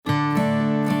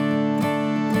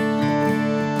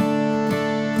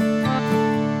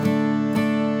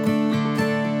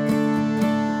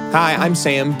Hi, I'm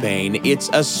Sam Payne. It's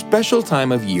a special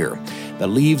time of year. The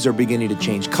leaves are beginning to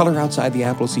change color outside the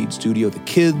Appleseed studio. The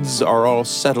kids are all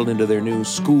settled into their new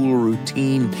school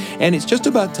routine. And it's just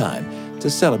about time to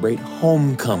celebrate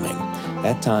homecoming.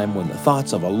 That time when the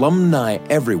thoughts of alumni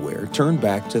everywhere turn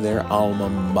back to their alma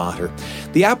mater.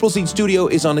 The Appleseed studio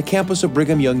is on the campus of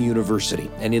Brigham Young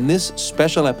University. And in this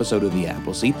special episode of the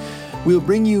Appleseed, we'll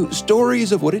bring you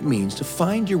stories of what it means to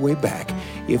find your way back,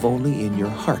 if only in your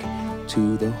heart,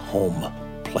 to the home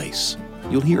place.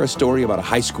 You'll hear a story about a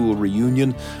high school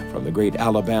reunion from the great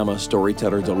Alabama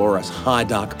storyteller Dolores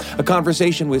Hydock, a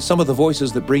conversation with some of the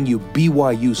voices that bring you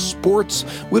BYU sports.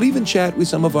 We'll even chat with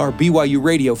some of our BYU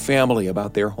Radio family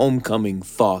about their homecoming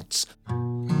thoughts.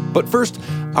 But first,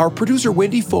 our producer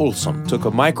Wendy Folsom took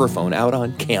a microphone out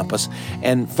on campus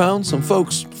and found some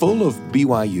folks full of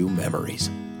BYU memories.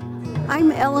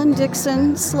 I'm Ellen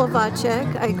Dixon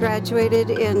Slovacek. I graduated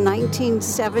in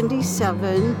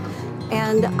 1977,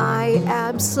 and I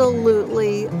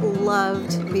absolutely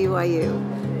loved BYU.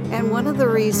 And one of the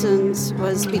reasons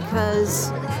was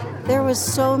because there was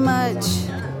so much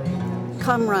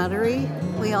camaraderie.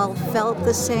 We all felt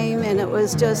the same, and it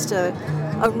was just a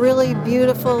really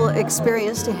beautiful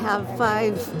experience to have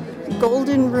 5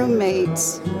 golden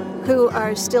roommates who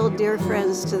are still dear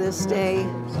friends to this day.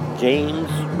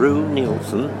 James Rue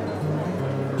Nielsen,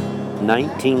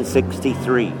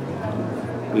 1963,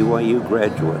 BYU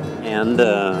graduate. And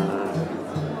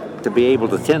to be able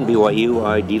to attend BYU,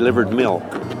 I delivered milk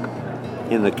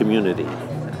in the community.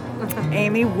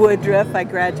 Amy Woodruff, I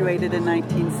graduated in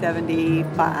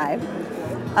 1975.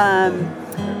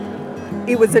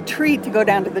 It was a treat to go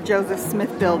down to the Joseph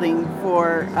Smith building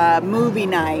for movie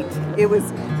night. It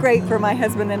was great for my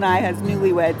husband and I as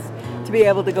newlyweds to be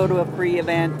able to go to a free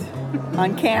event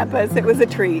on campus. It was a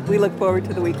treat. We look forward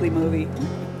to the weekly movie.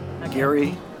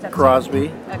 Gary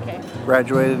Crosby,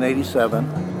 graduated in 87.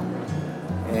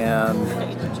 And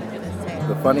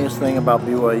the funniest thing about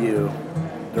BYU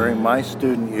during my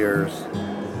student years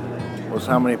was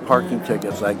how many parking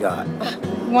tickets I got.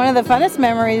 One of the funnest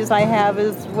memories I have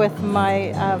is with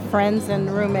my friends and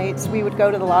roommates. We would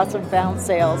go to the Lost and Found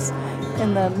sales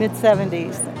in the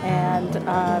mid-'70s, and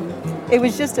it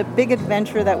was just a big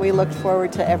adventure that we looked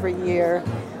forward to every year.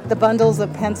 The bundles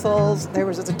of pencils, there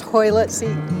was a toilet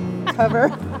seat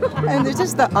cover, and there's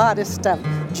just the oddest stuff.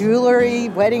 Jewelry,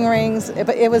 wedding rings,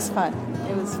 but it was fun.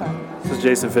 It was fun. This is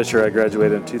Jason Fisher. I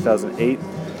graduated in 2008.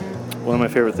 One of my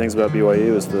favorite things about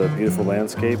BYU is the beautiful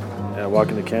landscape,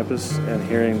 walking to campus and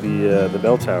hearing the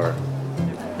bell tower.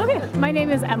 Okay, my name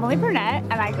is Emily Burnett,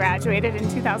 and I graduated in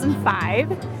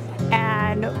 2005.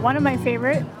 And one of my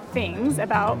favorite things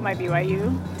about my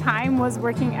BYU time was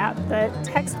working at the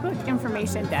textbook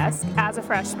information desk as a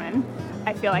freshman.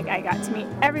 I feel like I got to meet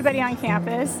everybody on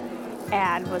campus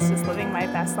and was just living my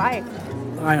best life.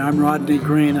 Hi, I'm Rodney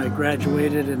Green. I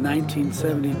graduated in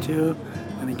 1972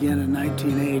 and again in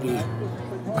 1980.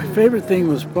 My favorite thing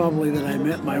was probably that I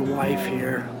met my wife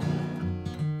here.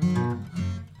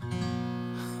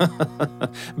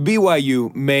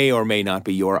 BYU may or may not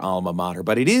be your alma mater,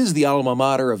 but it is the alma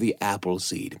mater of the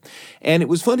Appleseed. And it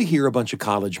was fun to hear a bunch of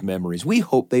college memories. We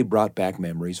hope they brought back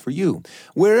memories for you,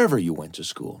 wherever you went to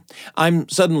school. I'm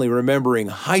suddenly remembering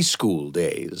high school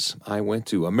days. I went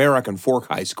to American Fork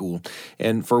High School,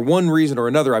 and for one reason or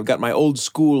another, I've got my old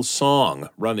school song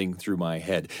running through my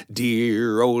head.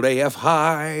 Dear old AF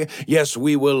High, yes,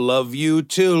 we will love you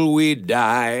till we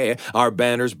die. Our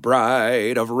banners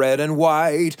bright of red and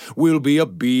white will be a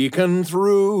beacon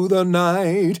through the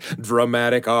night.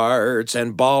 Dramatic arts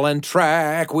and ball and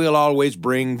track will always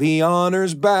bring the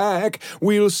honors back.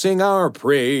 We'll sing our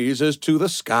praises to the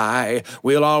sky.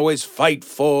 We'll always fight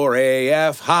for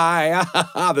AF High.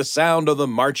 The sound of the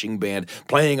marching band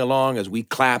playing along as we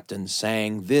clapped and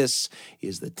sang. This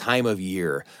is the time of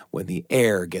year when the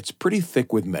air gets pretty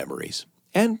thick with memories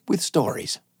and with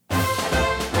stories.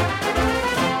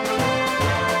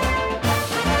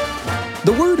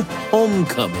 The word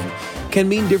homecoming can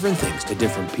mean different things to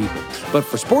different people, but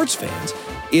for sports fans,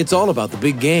 it's all about the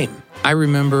big game. I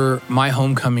remember my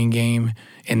homecoming game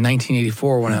in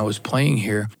 1984 when I was playing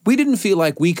here. We didn't feel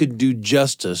like we could do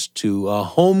justice to a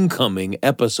homecoming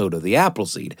episode of the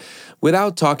Appleseed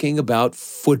without talking about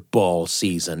football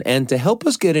season. And to help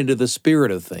us get into the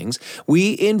spirit of things,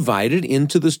 we invited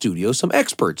into the studio some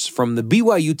experts from the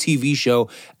BYU TV show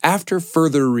After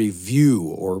Further Review,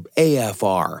 or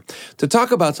AFR, to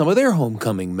talk about some of their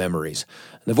homecoming memories.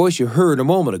 The voice you heard a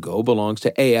moment ago belongs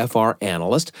to AFR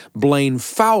analyst Blaine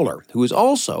Fowler, who is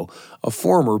also a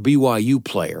former BYU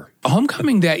player.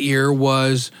 Homecoming that year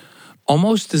was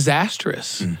almost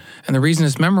disastrous. And the reason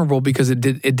it's memorable because it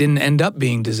didn't end up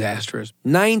being disastrous.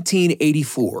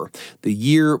 1984, the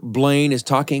year Blaine is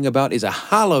talking about, is a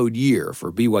hallowed year for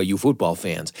BYU football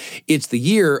fans. It's the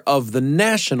year of the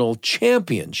national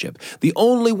championship, the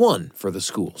only one for the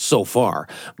school so far.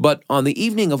 But on the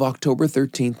evening of October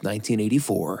 13th,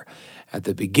 1984, at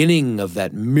the beginning of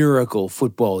that miracle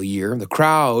football year, the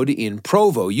crowd in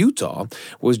Provo, Utah,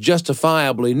 was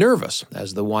justifiably nervous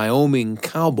as the Wyoming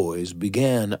Cowboys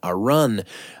began a run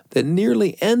that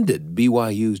nearly ended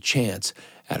BYU's chance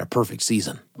at a perfect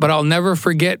season. But I'll never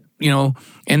forget,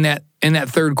 in that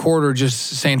third quarter, just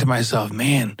saying to myself,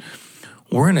 man,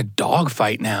 we're in a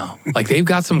dogfight now. Like, they've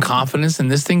got some confidence, and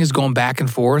this thing is going back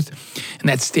and forth. And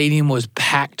that stadium was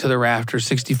packed to the rafters,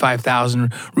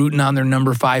 65,000 rooting on their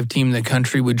number 5 team in the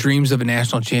country with dreams of a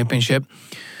national championship.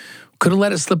 Could have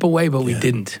let it slip away, but we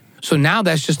didn't. So now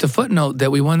that's just a footnote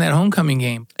that we won that homecoming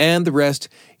game. And the rest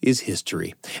is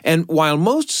history. And while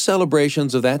most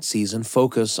celebrations of that season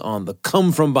focus on the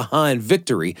come-from-behind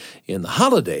victory in the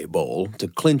Holiday Bowl to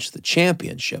clinch the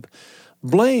championship,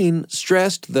 Blaine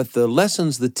stressed that the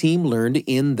lessons the team learned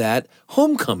in that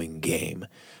homecoming game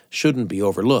shouldn't be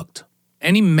overlooked.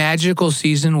 Any magical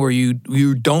season where you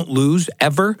don't lose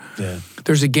ever,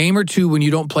 there's a game or two when you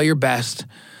don't play your best,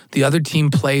 the other team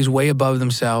plays way above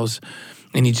themselves,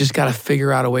 and you just got to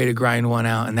figure out a way to grind one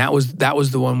out. And that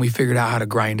was the one we figured out how to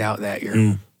grind out that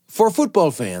year. For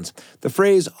football fans, the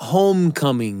phrase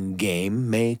homecoming game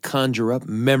may conjure up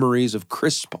memories of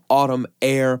crisp autumn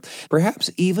air, perhaps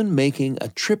even making a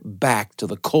trip back to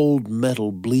the cold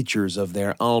metal bleachers of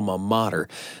their alma mater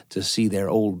to see their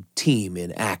old team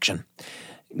in action.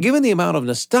 Given the amount of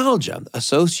nostalgia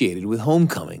associated with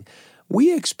homecoming,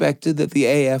 we expected that the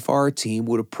AFR team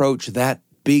would approach that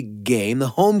big game, the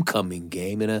homecoming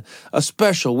game, in a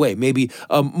special way, maybe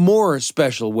a more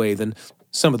special way than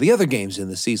some of the other games in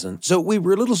the season. So we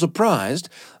were a little surprised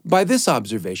by this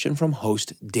observation from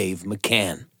host Dave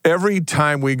McCann. Every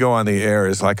time we go on the air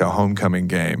is like a homecoming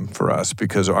game for us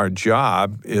because our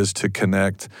job is to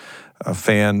connect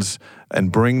fans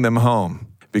and bring them home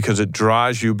because it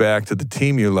draws you back to the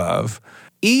team you love.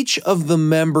 Each of the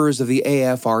members of the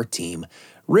AFR team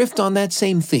riffed on that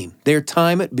same theme. Their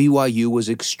time at BYU was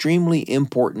extremely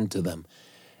important to them,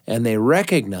 and they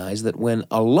recognized that when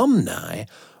alumni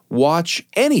watch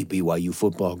any BYU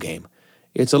football game,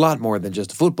 it's a lot more than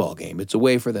just a football game. It's a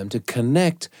way for them to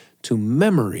connect to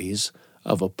memories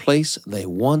of a place they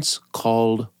once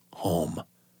called home.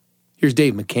 Here's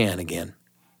Dave McCann again.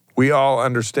 We all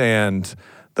understand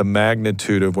the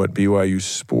magnitude of what BYU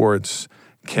sports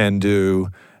can do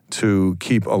to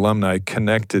keep alumni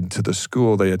connected to the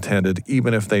school they attended,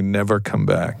 even if they never come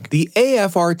back. The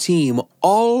AFR team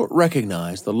all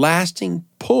recognize the lasting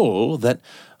pull that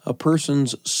a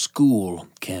person's school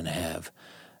can have,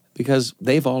 because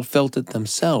they've all felt it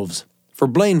themselves. For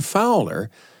Blaine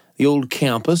Fowler, the old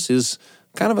campus is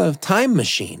kind of a time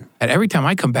machine. And every time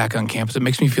I come back on campus, it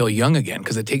makes me feel young again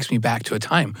because it takes me back to a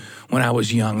time when I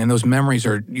was young, and those memories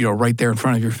are, right there in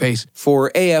front of your face. For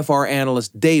AFR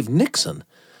analyst Dave Nixon,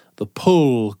 the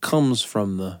pull comes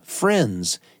from the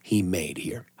friends he made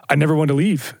here. I never wanted to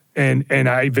leave. And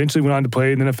I eventually went on to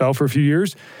play in the NFL for a few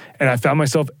years, and I found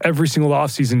myself every single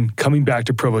offseason coming back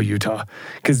to Provo, Utah,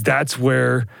 because that's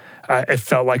where it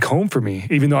felt like home for me.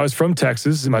 Even though I was from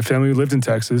Texas and my family lived in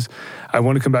Texas, I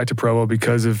wanted to come back to Provo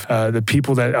because of the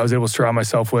people that I was able to surround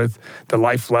myself with, the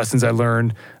life lessons I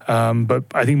learned. But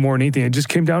I think more than anything, it just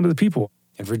came down to the people.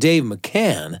 And for Dave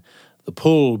McCann, the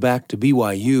pull back to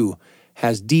BYU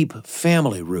has deep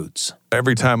family roots.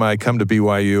 Every time I come to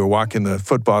BYU or walk in the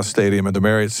football stadium at the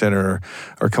Marriott Center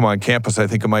or come on campus, I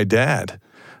think of my dad,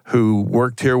 who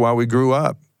worked here while we grew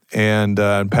up and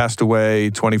passed away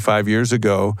 25 years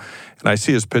ago. And I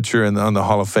see his picture on the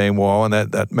Hall of Fame wall, and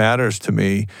that matters to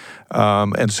me.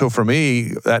 And so for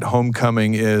me, that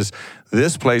homecoming is,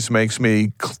 this place makes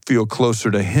me feel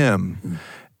closer to him.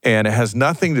 And it has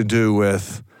nothing to do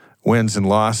with wins and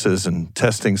losses and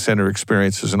testing center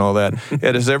experiences and all that.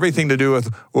 It has everything to do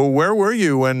with, well, where were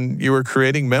you when you were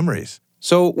creating memories?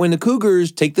 So when the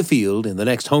Cougars take the field in the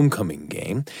next homecoming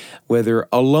game, whether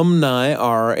alumni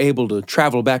are able to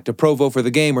travel back to Provo for the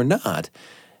game or not,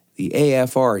 the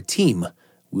AFR team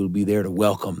will be there to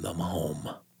welcome them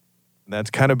home. That's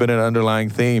kind of been an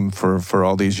underlying theme for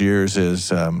all these years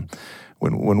is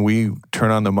when we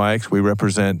turn on the mics, we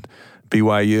represent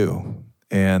BYU.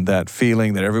 And that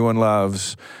feeling that everyone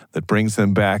loves that brings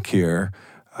them back here.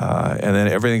 And then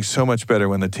everything's so much better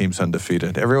when the team's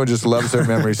undefeated. Everyone just loves their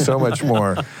memories so much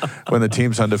more when the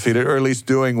team's undefeated, or at least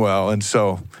doing well. And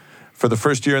so for the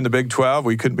first year in the Big 12,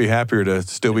 we couldn't be happier to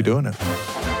still be doing it.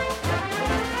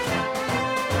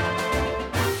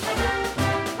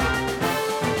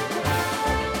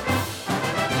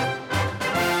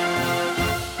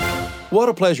 What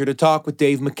a pleasure to talk with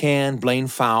Dave McCann, Blaine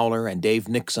Fowler, and Dave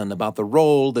Nixon about the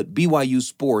role that BYU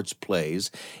sports plays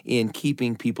in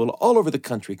keeping people all over the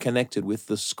country connected with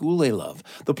the school they love,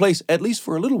 the place, at least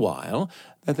for a little while,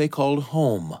 that they called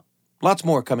home. Lots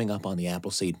more coming up on the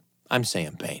Appleseed. I'm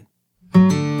Sam Payne.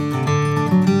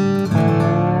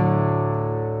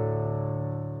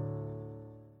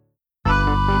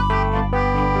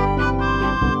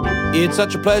 It's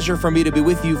such a pleasure for me to be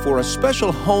with you for a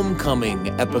special homecoming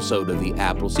episode of the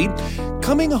Appleseed.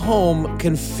 Coming home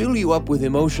can fill you up with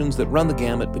emotions that run the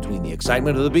gamut between the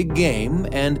excitement of the big game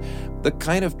and the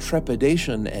kind of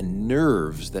trepidation and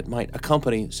nerves that might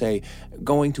accompany, say,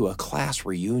 going to a class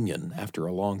reunion after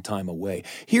a long time away.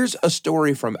 Here's a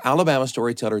story from Alabama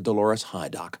storyteller Dolores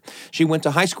Hydock. She went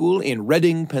to high school in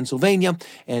Reading, Pennsylvania,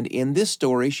 and in this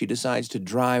story she decides to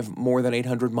drive more than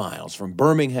 800 miles from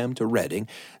Birmingham to Reading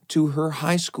to her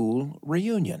high school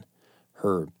reunion.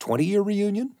 Her 20-year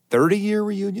reunion? 30-year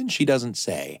reunion? She doesn't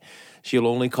say. She'll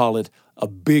only call it a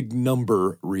big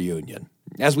number reunion.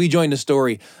 As we join the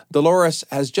story, Dolores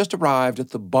has just arrived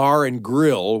at the bar and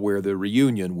grill where the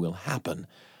reunion will happen.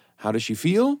 How does she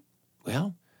feel?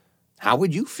 Well, how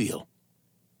would you feel?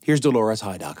 Here's Dolores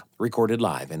Hydock, recorded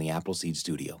live in the Appleseed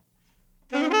studio.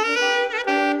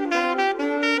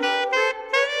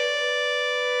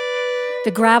 The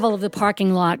gravel of the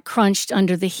parking lot crunched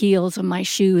under the heels of my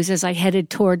shoes as I headed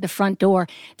toward the front door.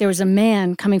 There was a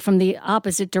man coming from the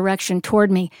opposite direction toward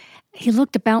me. He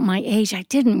looked about my age. I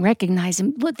didn't recognize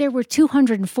him, but there were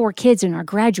 204 kids in our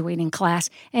graduating class,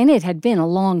 and it had been a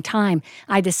long time.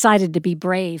 I decided to be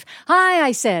brave. "Hi,"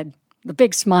 I said, with a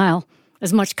big smile,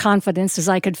 as much confidence as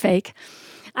I could fake.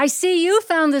 "I see you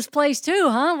found this place too,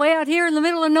 huh? Way out here in the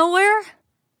middle of nowhere?"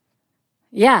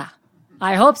 "Yeah,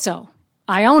 I hope so.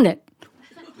 I own it."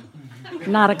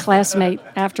 Not a classmate,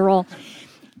 after all.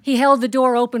 He held the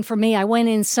door open for me. I went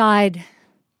inside.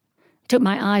 Took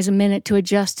my eyes a minute to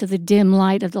adjust to the dim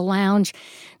light of the lounge.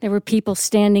 There were people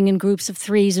standing in groups of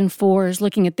 3s and 4s,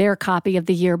 looking at their copy of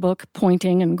the yearbook,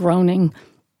 pointing and groaning.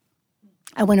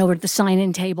 I went over to the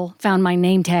sign-in table, found my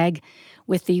name tag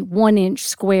with the 1-inch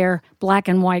square black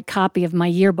and white copy of my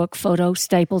yearbook photo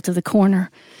stapled to the corner.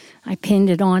 I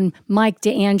pinned it on. Mike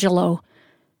D'Angelo,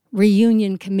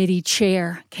 reunion committee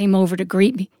chair, came over to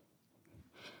greet me.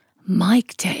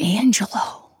 Mike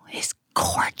D'Angelo is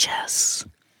gorgeous.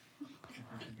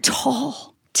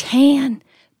 Tall, tan,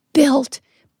 built,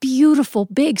 beautiful,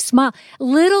 big smile.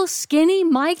 Little skinny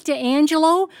Mike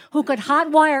D'Angelo, who could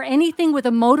hotwire anything with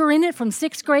a motor in it from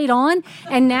 6th grade on,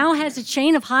 and now has a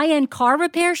chain of high-end car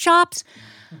repair shops.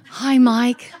 Hi,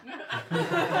 Mike.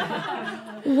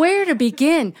 Where to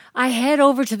begin? I head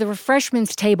over to the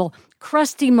refreshments table.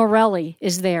 Krusty Morelli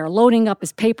is there, loading up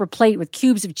his paper plate with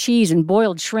cubes of cheese and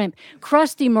boiled shrimp.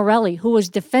 Krusty Morelli, who was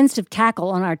defensive tackle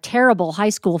on our terrible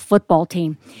high school football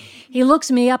team. He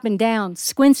looks me up and down,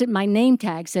 squints at my name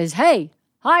tag, says, "Hey,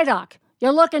 Hydock,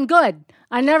 you're looking good.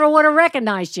 I never would have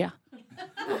recognized you."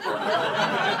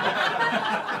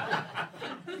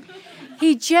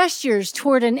 He gestures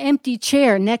toward an empty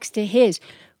chair next to his.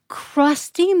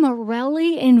 Krusty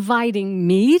Morelli inviting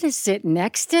me to sit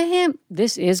next to him?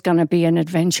 This is going to be an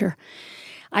adventure.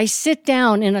 I sit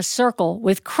down in a circle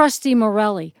with Krusty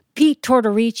Morelli, Pete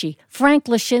Tortorici, Frank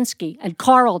Lashinsky, and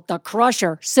Carl the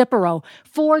Crusher Cipero,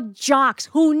 4 jocks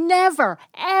who never,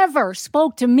 ever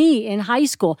spoke to me in high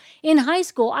school. In high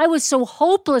school, I was so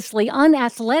hopelessly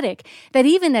unathletic that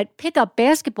even at pickup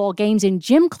basketball games in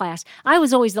gym class, I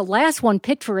was always the last one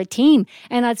picked for a team,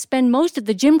 and I'd spend most of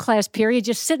the gym class period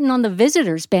just sitting on the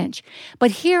visitor's bench.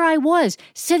 But here I was,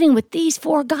 sitting with these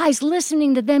 4 guys,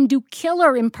 listening to them do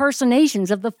killer impersonations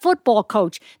of the football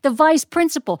coach, the vice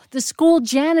principal, the school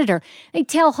janitor. They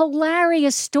tell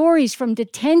hilarious stories from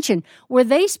detention where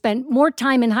they spent more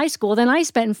time in high school than I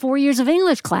spent in 4 years of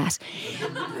English class.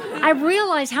 I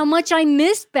realized how much I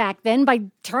missed back then by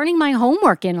turning my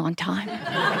homework in on time.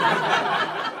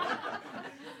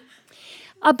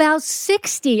 About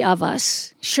 60 of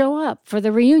us show up for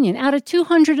the reunion out of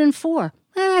 204.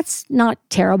 That's not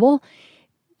terrible,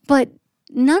 but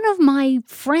none of my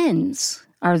friends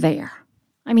are there.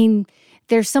 I mean,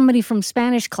 there's somebody from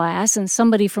Spanish class and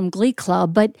somebody from Glee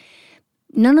Club, but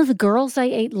none of the girls I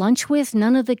ate lunch with,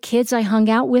 none of the kids I hung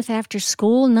out with after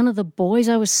school, none of the boys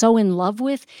I was so in love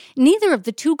with, neither of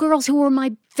the 2 girls who were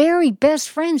my very best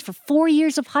friends for 4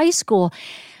 years of high school.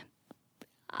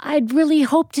 I'd really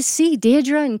hoped to see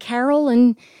Deirdre and Carol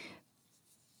and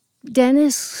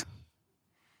Dennis,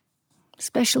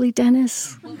 especially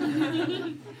Dennis.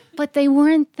 But they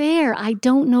weren't there. I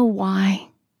don't know why.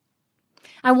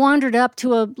 I wandered up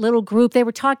to a little group. They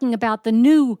were talking about the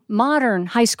new modern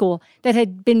high school that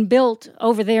had been built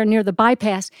over there near the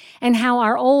bypass and how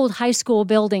our old high school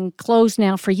building, closed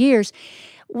now for years,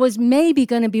 was maybe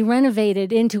going to be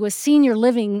renovated into a senior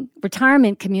living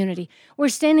retirement community. We're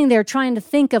standing there trying to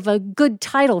think of a good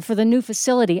title for the new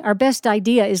facility. Our best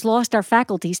idea is Lost Our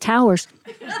Faculty's Towers.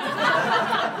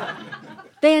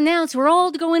 They announce we're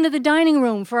all to go into the dining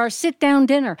room for our sit-down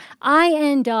dinner. I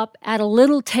end up at a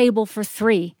little table for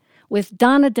 3 with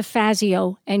Donna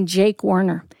DeFazio and Jake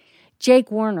Werner.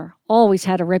 Jake Werner always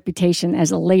had a reputation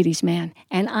as a ladies' man,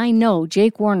 and I know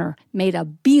Jake Werner made a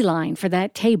beeline for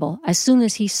that table as soon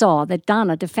as he saw that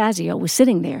Donna DeFazio was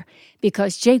sitting there,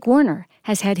 because Jake Werner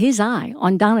has had his eye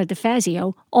on Donna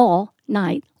DeFazio all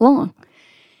night long.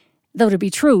 Though to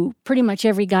be true, pretty much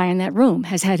every guy in that room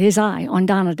has had his eye on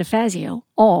Donna DeFazio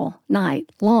all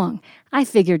night long. I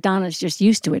figure Donna's just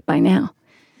used to it by now.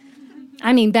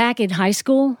 I mean, back in high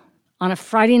school, on a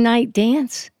Friday night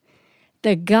dance,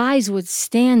 the guys would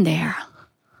stand there,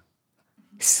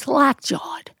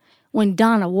 slack-jawed, when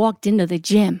Donna walked into the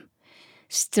gym.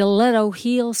 Stiletto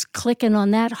heels clicking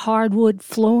on that hardwood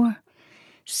floor,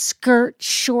 skirt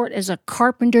short as a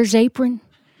carpenter's apron,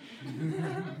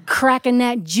 cracking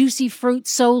that juicy fruit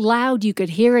so loud you could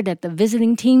hear it at the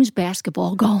visiting team's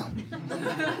basketball goal.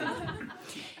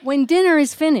 When dinner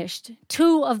is finished,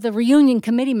 2 of the reunion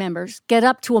committee members get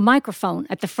up to a microphone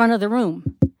at the front of the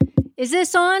room. Is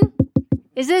this on?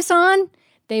 Is this on?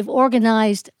 They've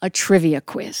organized a trivia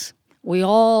quiz. We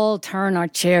all turn our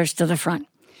chairs to the front.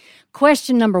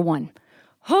 Question number 1.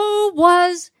 Who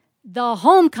was the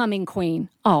homecoming queen?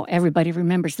 Oh, everybody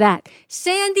remembers that.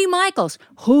 Sandy Michaels.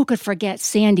 Who could forget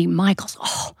Sandy Michaels?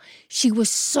 Oh, she was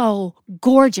so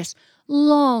gorgeous.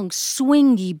 Long,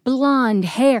 swingy, blonde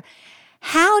hair.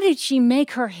 How did she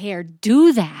make her hair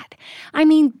do that? I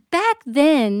mean, back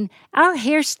then, our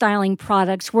hairstyling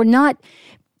products were not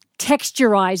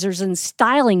texturizers and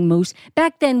styling mousse.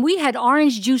 Back then, we had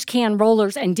orange juice can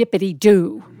rollers and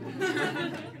dippity-doo.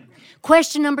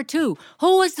 Question number 2.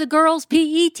 Who was the girls'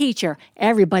 PE teacher?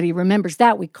 Everybody remembers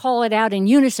that. We call it out in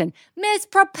unison. Miss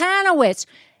Propanowitz.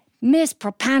 Miss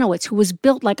Propanowitz, who was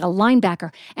built like a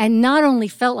linebacker and not only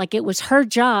felt like it was her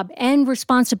job and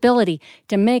responsibility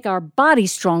to make our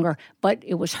bodies stronger, but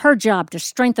it was her job to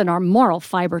strengthen our moral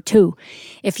fiber too.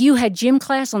 If you had gym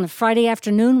class on the Friday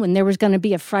afternoon when there was going to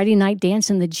be a Friday night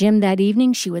dance in the gym that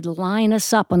evening, she would line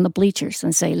us up on the bleachers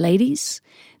and say, ladies,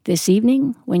 this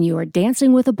evening, when you are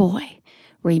dancing with a boy,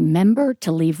 remember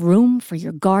to leave room for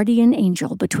your guardian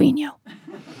angel between you.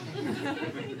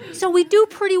 So we do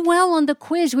pretty well on the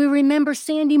quiz. We remember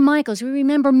Sandy Michaels. We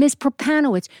remember Miss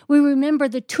Propanowitz. We remember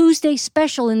the Tuesday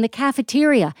special in the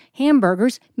cafeteria,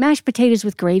 hamburgers, mashed potatoes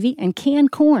with gravy, and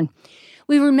canned corn.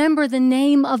 We remember the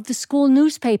name of the school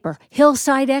newspaper,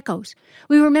 Hillside Echoes.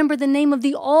 We remember the name of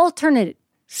the alternate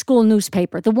school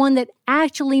newspaper, the one that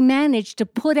actually managed to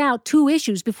put out 2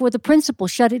 issues before the principal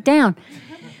shut it down.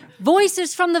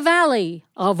 Voices from the Valley,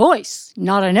 a voice,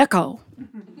 not an echo.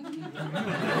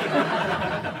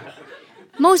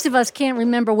 Most of us can't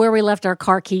remember where we left our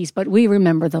car keys, but we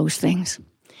remember those things.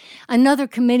 Another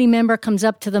committee member comes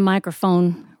up to the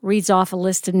microphone, reads off a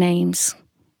list of names.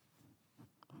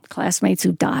 Classmates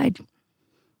who died.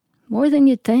 More than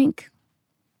you'd think.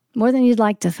 More than you'd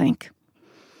like to think.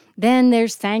 Then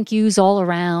there's thank yous all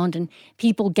around, and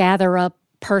people gather up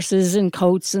purses and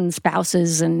coats and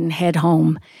spouses and head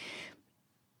home.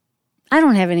 I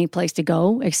don't have any place to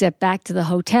go except back to the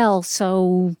hotel,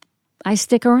 so I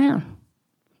stick around.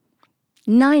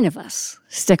 9 of us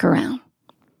stick around.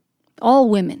 All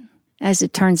women, as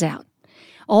it turns out.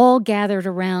 All gathered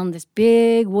around this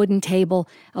big wooden table,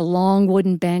 a long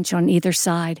wooden bench on either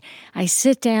side. I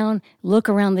sit down, look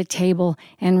around the table,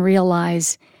 and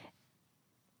realize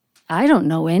I don't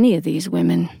know any of these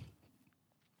women.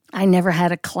 I never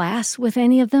had a class with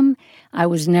any of them. I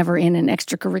was never in an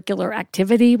extracurricular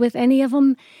activity with any of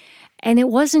them. And it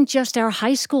wasn't just our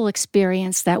high school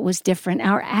experience that was different.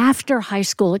 Our after high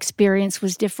school experience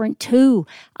was different too.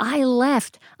 I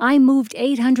left. I moved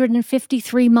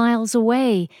 853 miles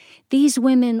away. These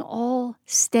women all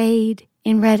stayed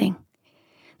in Reading.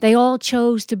 They all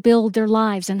chose to build their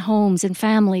lives and homes and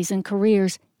families and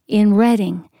careers in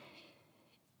Reading.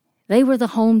 They were the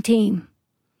home team.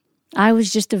 I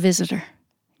was just a visitor,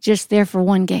 just there for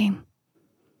one game.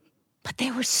 But they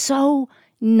were so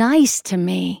nice to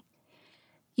me.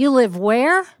 You live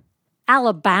where?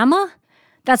 Alabama?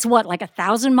 That's what, like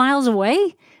 1,000 miles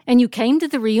away? And you came to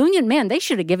the reunion? Man, they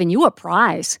should have given you a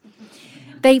prize.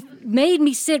 They made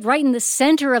me sit right in the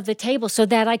center of the table so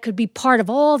that I could be part of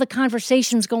all the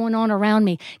conversations going on around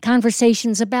me.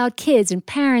 Conversations about kids and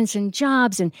parents and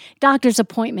jobs and doctor's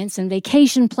appointments and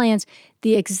vacation plans.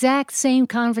 The exact same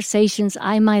conversations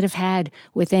I might have had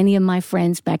with any of my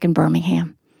friends back in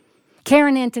Birmingham.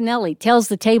 Karen Antonelli tells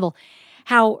the table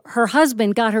how her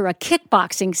husband got her a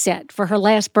kickboxing set for her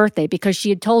last birthday because she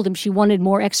had told him she wanted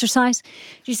more exercise.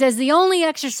 She says, the only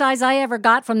exercise I ever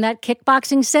got from that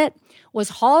kickboxing set was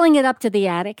hauling it up to the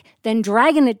attic, then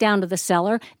dragging it down to the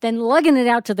cellar, then lugging it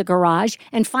out to the garage,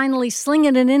 and finally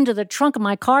slinging it into the trunk of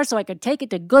my car so I could take it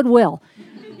to Goodwill.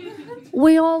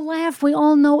 We all laugh. We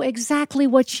all know exactly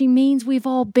what she means. We've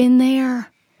all been there.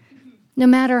 No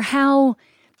matter how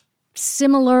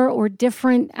similar or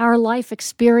different our life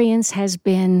experience has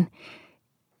been,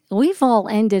 we've all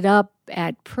ended up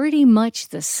at pretty much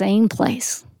the same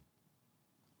place.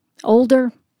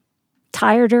 Older,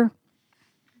 tireder,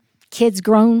 kids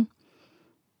grown,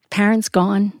 parents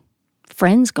gone,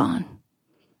 friends gone,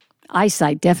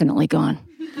 eyesight definitely gone,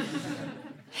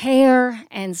 hair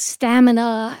and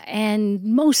stamina and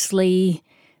mostly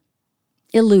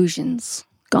illusions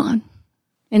gone.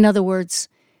 In other words,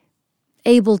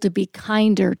 able to be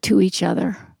kinder to each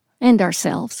other and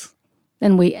ourselves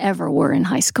than we ever were in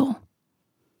high school.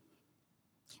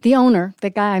 The owner, the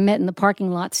guy I met in the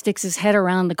parking lot, sticks his head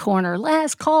around the corner.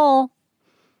 Last call.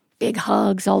 Big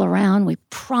hugs all around. We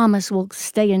promise we'll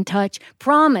stay in touch.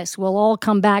 Promise we'll all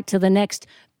come back to the next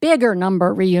bigger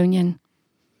number reunion.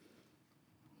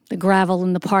 The gravel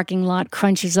in the parking lot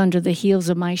crunches under the heels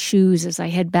of my shoes as I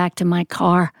head back to my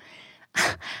car.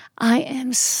 I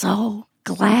am so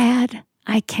glad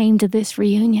I came to this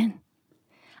reunion.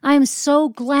 I am so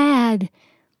glad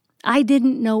I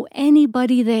didn't know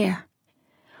anybody there,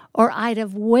 or I'd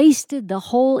have wasted the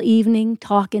whole evening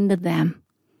talking to them,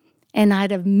 and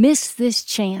I'd have missed this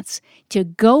chance to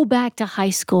go back to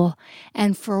high school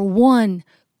and for one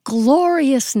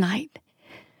glorious night,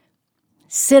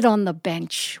 sit on the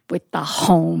bench with the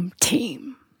home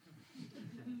team.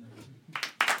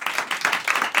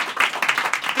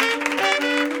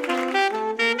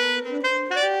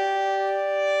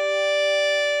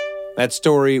 That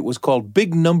story was called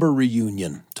Big Number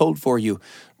Reunion, told for you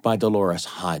by Dolores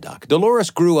Hydock. Dolores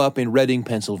grew up in Reading,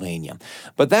 Pennsylvania.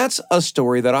 But that's a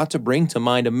story that ought to bring to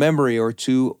mind a memory or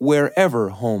two wherever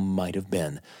home might have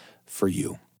been for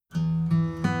you.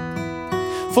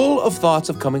 Full of thoughts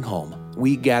of coming home,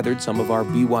 we gathered some of our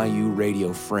BYU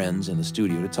Radio friends in the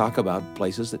studio to talk about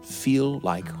places that feel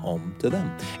like home to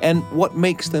them and what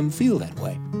makes them feel that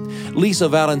way. Lisa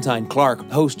Valentine Clark,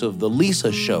 host of the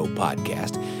Lisa Show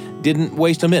podcast, didn't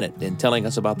waste a minute in telling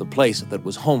us about the place that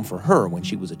was home for her when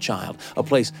she was a child, a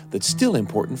place that's still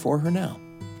important for her now.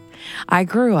 I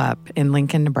grew up in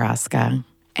Lincoln, Nebraska,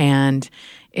 and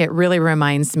it really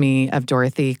reminds me of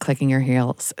Dorothy clicking her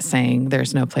heels saying,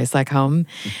 "There's no place like home,"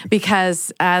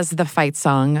 because as the fight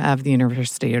song of the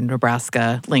University of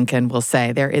Nebraska, Lincoln will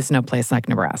say, there is no place like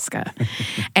Nebraska.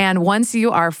 And once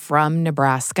you are from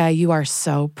Nebraska, you are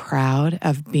so proud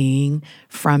of being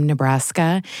from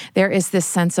Nebraska. There is this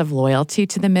sense of loyalty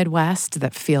to the Midwest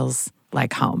that feels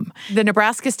like home. The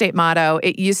Nebraska state motto,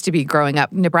 it used to be growing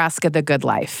up, Nebraska, the good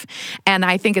life. And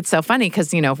I think it's so funny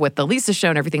because, you know, with the Lisa Show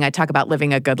and everything, I talk about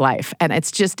living a good life. And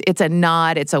it's a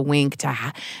nod, it's a wink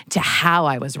to how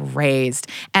I was raised.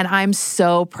 And I'm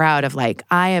so proud of, like,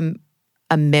 I am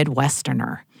a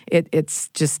Midwesterner. It's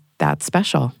just that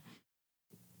special.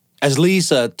 As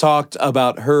Lisa talked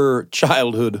about her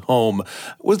childhood home,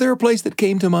 was there a place that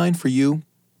came to mind for you?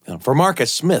 For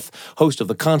Marcus Smith, host of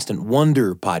the Constant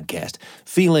Wonder podcast,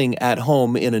 feeling at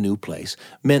home in a new place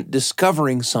meant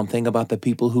discovering something about the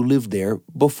people who lived there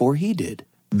before he did.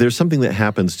 There's something that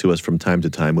happens to us from time to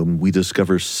time when we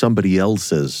discover somebody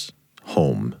else's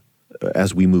home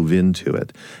as we move into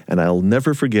it. And I'll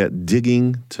never forget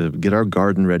digging to get our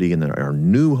garden ready in our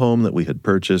new home that we had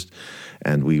purchased.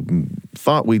 And we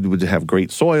thought we would have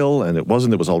great soil, and it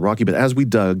wasn't. It was all rocky. But as we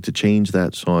dug to change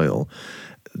that soil,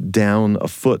 down a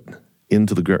foot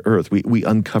into the earth, we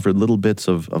uncovered little bits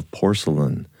of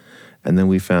porcelain, and then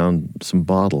we found some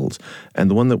bottles. And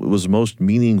the one that was most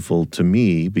meaningful to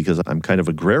me, because I'm kind of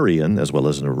agrarian as well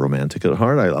as a romantic at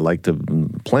heart, I like to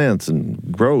plants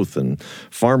and growth and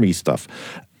farmy stuff,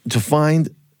 to find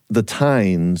the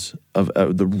tines of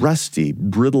the rusty,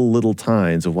 brittle little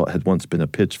tines of what had once been a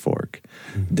pitchfork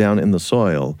down in the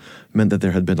soil meant that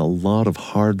there had been a lot of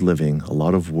hard living, a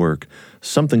lot of work,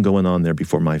 something going on there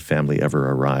before my family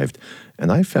ever arrived.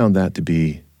 And I found that to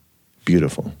be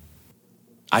beautiful.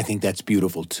 I think that's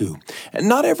beautiful, too. And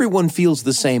not everyone feels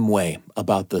the same way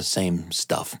about the same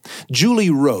stuff. Julie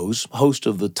Rose, host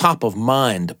of the Top of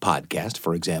Mind podcast,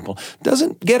 for example,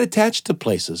 doesn't get attached to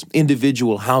places,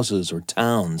 individual houses or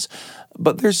towns.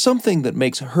 But there's something that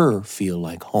makes her feel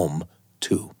like home,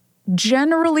 too.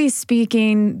 Generally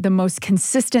speaking, the most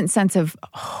consistent sense of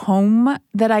home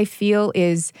that I feel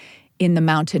is in the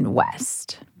Mountain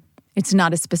West. It's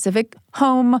not a specific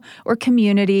home or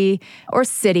community or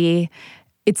city.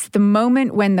 It's the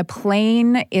moment when the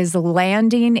plane is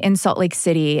landing in Salt Lake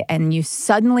City and you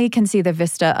suddenly can see the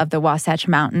vista of the Wasatch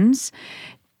Mountains.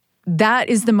 That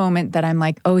is the moment that I'm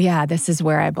like, oh yeah, this is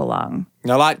where I belong.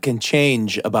 A lot can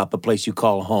change about the place you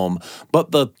call home,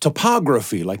 but the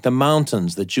topography, like the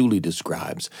mountains that Julie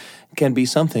describes, can be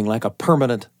something like a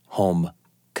permanent home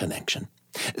connection.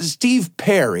 Steve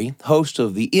Perry, host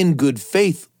of the In Good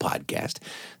Faith podcast,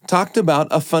 talked about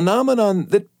a phenomenon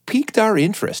that piqued our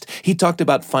interest. He talked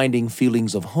about finding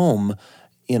feelings of home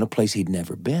in a place he'd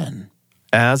never been.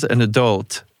 As an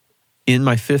adult in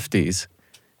my 50s,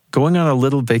 going on a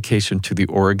little vacation to the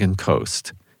Oregon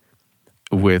coast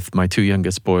with my two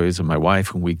youngest boys and my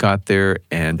wife, and we got there,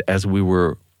 and as we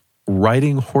were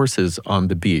riding horses on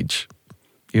the beach,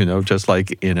 you know, just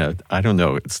like in a, I don't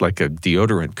know, it's like a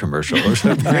deodorant commercial or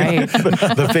something. Right.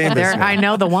 the famous one. I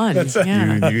know the one.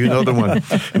 Yeah. You know the one.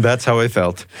 That's how I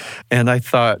felt. And I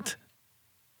thought,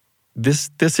 this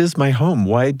is my home.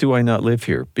 Why do I not live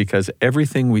here? Because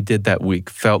everything we did that week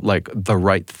felt like the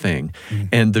right thing.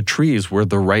 And the trees were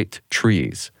the right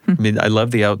trees. I mean, I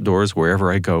love the outdoors wherever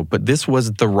I go, but this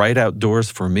was the right outdoors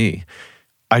for me.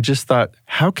 I just thought,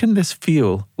 how can this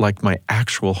feel like my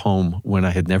actual home when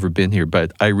I had never been here?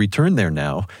 But I return there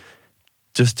now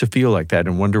just to feel like that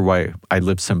and wonder why I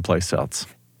live someplace else.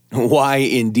 Why,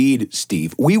 indeed,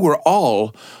 Steve. We were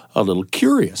all a little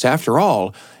curious. After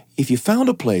all, if you found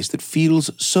a place that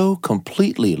feels so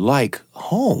completely like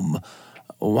home,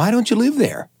 why don't you live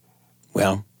there?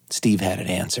 Well, Steve had an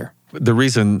answer. The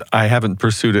reason I haven't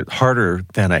pursued it harder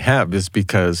than I have is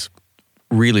because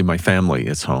really my family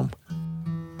is home.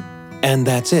 And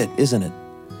that's it, isn't it?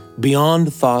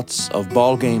 Beyond thoughts of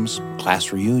ball games,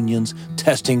 class reunions,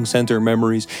 testing center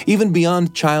memories, even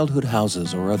beyond childhood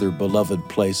houses or other beloved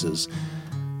places,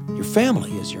 your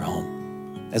family is your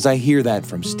home. As I hear that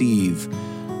from Steve,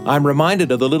 I'm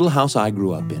reminded of the little house I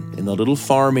grew up in the little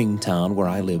farming town where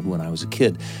I lived when I was a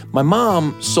kid. My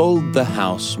mom sold the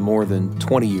house more than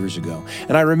 20 years ago,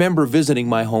 and I remember visiting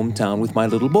my hometown with my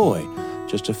little boy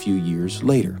just a few years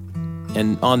later.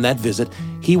 And on that visit,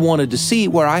 he wanted to see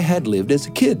where I had lived as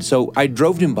a kid, so I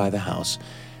drove him by the house.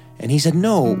 And he said,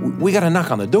 no, we got to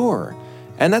knock on the door.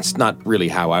 And that's not really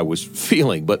how I was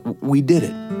feeling, but we did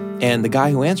it. And the guy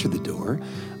who answered the door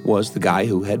was the guy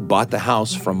who had bought the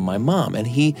house from my mom, and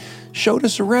he showed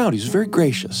us around. He was very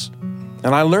gracious.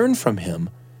 And I learned from him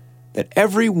that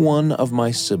every one of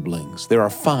my siblings, there are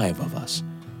 5 of us,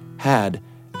 had,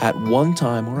 at one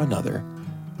time or another,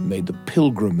 made the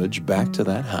pilgrimage back to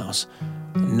that house,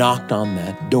 knocked on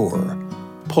that door,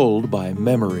 pulled by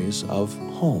memories of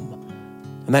home.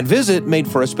 And that visit made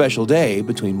for a special day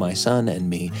between my son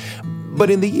and me. But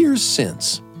in the years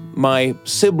since, my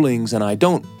siblings and I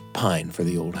don't pine for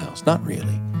the old house, not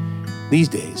really. These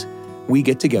days, we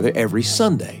get together every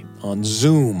Sunday on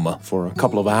Zoom for a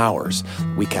couple of hours.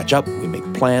 We catch up, we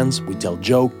make plans, we tell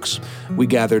jokes. We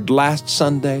gathered last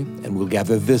Sunday, and we'll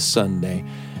gather this Sunday,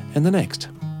 and the next.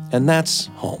 And that's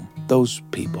home, those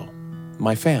people,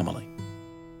 my family.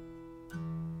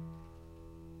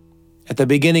 At the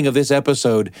beginning of this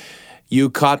episode, you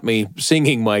caught me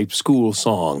singing my school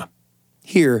song.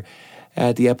 Here,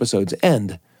 at the episode's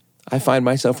end, I find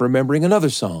myself remembering another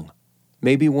song,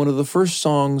 maybe one of the first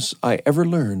songs I ever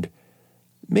learned.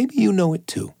 Maybe you know it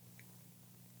too.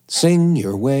 Sing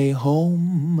your way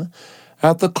home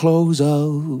at the close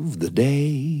of the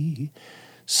day.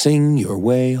 Sing your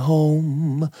way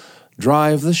home,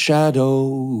 drive the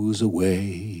shadows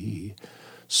away.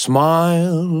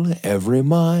 Smile every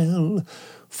mile,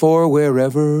 for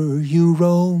wherever you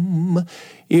roam,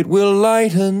 it will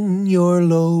lighten your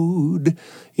load,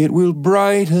 it will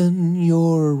brighten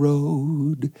your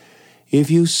road,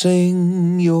 if you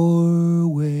sing your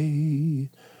way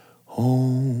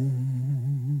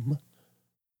home.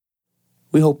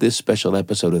 We hope this special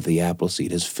episode of The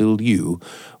Appleseed has filled you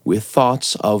with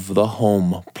thoughts of the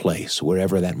home place,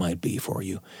 wherever that might be for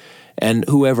you, and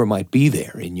whoever might be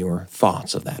there in your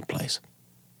thoughts of that place.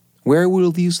 Where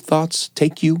will these thoughts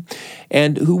take you,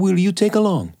 and who will you take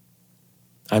along?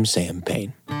 I'm Sam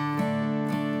Payne.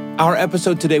 Our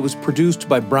episode today was produced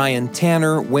by Brian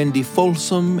Tanner, Wendy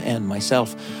Folsom, and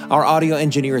myself. Our audio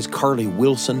engineer is Carly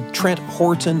Wilson. Trent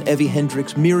Horton, Evie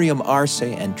Hendricks, Miriam Arce,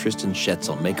 and Tristan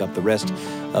Schetzel make up the rest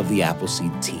of the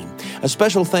Appleseed team. A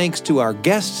special thanks to our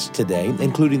guests today,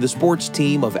 including the sports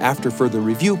team of After Further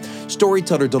Review,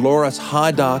 storyteller Dolores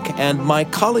Hydock, and my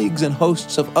colleagues and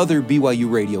hosts of other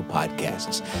BYU Radio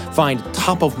podcasts. Find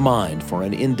Top of Mind for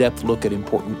an in-depth look at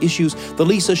important issues, The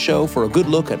Lisa Show for a good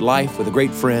look at life with a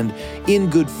great friend, In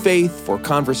Good Faith for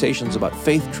conversations about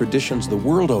faith traditions the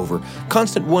world over,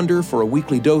 Constant Wonder for a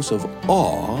weekly dose of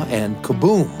awe, and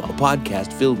Kaboom, a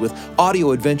podcast filled with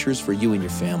audio adventures for you and your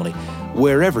family,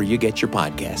 wherever you get your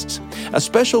podcasts. A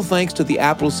special thanks to the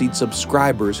Appleseed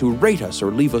subscribers who rate us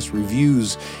or leave us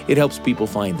reviews. It helps people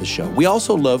find the show. We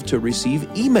also love to receive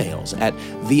emails at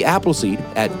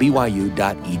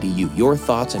theappleseed@byu.edu. Your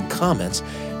thoughts and comments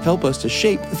help us to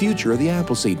shape the future of the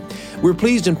Appleseed. We're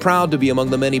pleased and proud to be among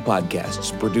the many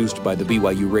podcasts produced by the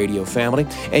BYU Radio family,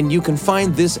 and you can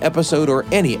find this episode or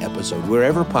any episode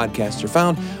wherever podcasts are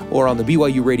found or on the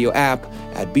BYU Radio app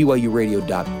at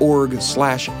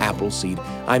byuradio.org/Appleseed.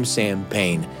 I'm Sam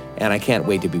Payne, and I can't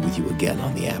wait to be with you again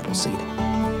on the Appleseed.